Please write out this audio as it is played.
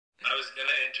was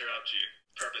gonna interrupt you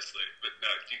purposely, but no,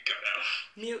 you go now.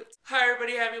 Mute. Hi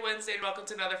everybody, happy Wednesday and welcome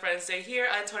to another Friendsday here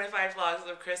on 25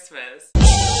 Vlogs of Christmas.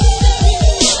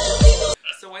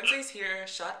 So Wednesday's here,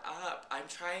 shut up, I'm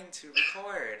trying to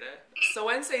record. So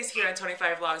Wednesday's here on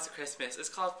 25 Vlogs of Christmas. It's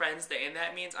called Friendsday, and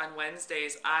that means on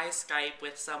Wednesdays I Skype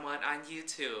with someone on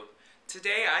YouTube.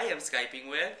 Today I am Skyping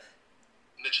with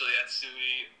Mitchell,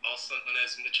 also known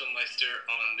as Mitchellmeister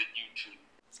on the YouTube.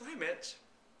 So hi Mitch.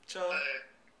 Chill.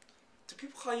 Do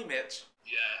people call you Mitch?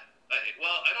 Yeah.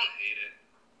 Well, I don't hate it.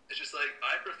 It's just like,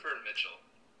 I prefer Mitchell.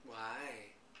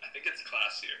 Why? I think it's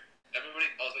classier. Everybody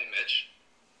calls me Mitch.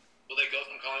 Well, they go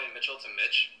from calling me Mitchell to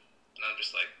Mitch, and I'm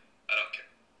just like, I don't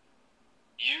care.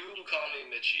 You call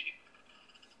me Mitchie.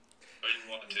 Or you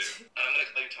want to. And I'm gonna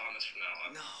call you Thomas from now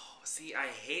on. No, see, I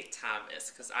hate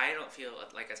Thomas, because I don't feel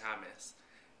like a Thomas.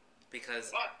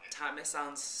 Because What? Thomas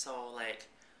sounds so, like,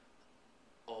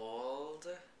 old.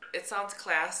 It sounds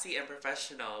classy and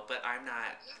professional, but I'm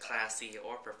not classy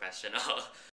or professional.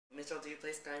 Mitchell, do you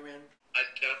play Skyrim? I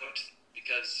don't,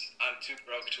 because I'm too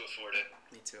broke to afford it.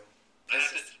 Me too. I have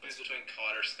to choose between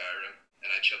COD or Skyrim,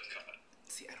 and I chose COD.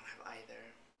 See, I don't have either.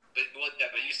 But, well,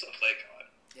 yeah, but you still play COD.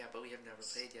 Yeah, but we have never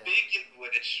played yet. Speaking of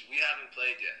which, we haven't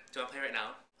played yet. Do you want to play right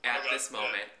now? At this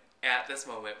moment. At this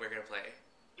moment, we're gonna play.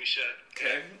 We should.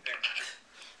 Okay.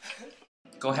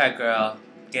 Go ahead, girl.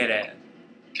 Get it.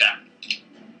 Okay.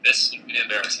 This would be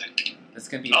embarrassing. This is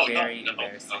gonna be very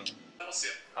embarrassing. We'll see.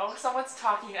 Oh, someone's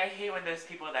talking. I hate when there's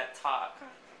people that talk.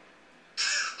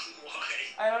 Why?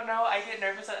 I don't know. I get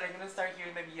nervous that I'm gonna start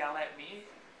hearing them yell at me.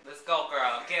 Let's go,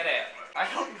 girl. Get it. I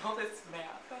don't know this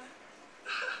map.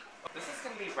 This is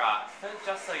gonna be rough,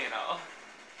 just so you know.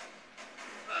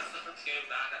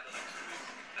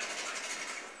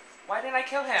 Why didn't I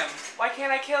kill him? Why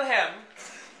can't I kill him?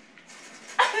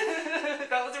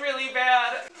 That was really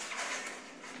bad.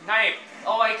 Knife.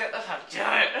 Oh my god.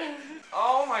 Damn it.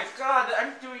 Oh my god,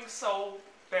 I'm doing so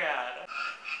bad.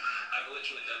 I've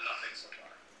literally done nothing so far.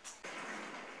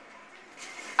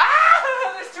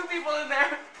 Ah! There's two people in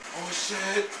there. Oh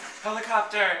shit.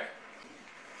 Helicopter.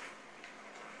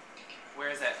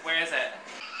 Where is it? Where is it?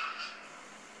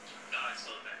 No, it's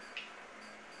still there.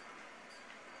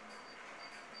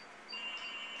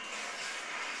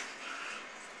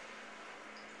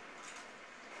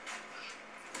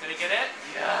 Did I get it?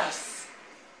 Yes!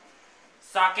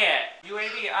 Suck it!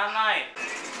 UAV online!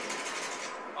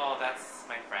 Oh, that's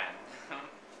my friend.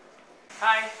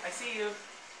 Hi, I see you.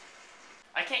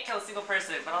 I can't kill a single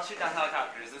person, but I'll shoot down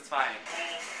helicopters, it's fine.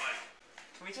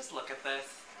 Can we just look at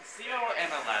this? 0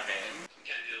 and 11. We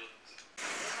can't deal with this.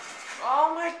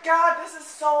 Oh my god, this is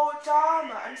so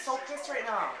dumb! I'm so pissed right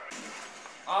now.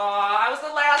 Oh, I was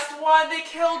the last one! They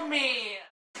killed me!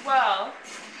 Well,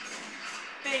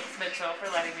 thanks Mitchell for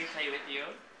letting me play with you.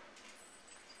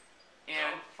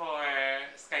 And for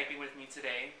Skyping with me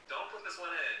today. Don't put this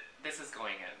one in. This is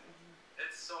going in.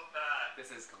 It's so bad.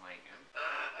 This is going in.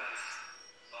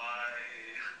 Bye.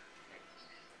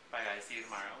 Bye guys, see you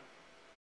tomorrow.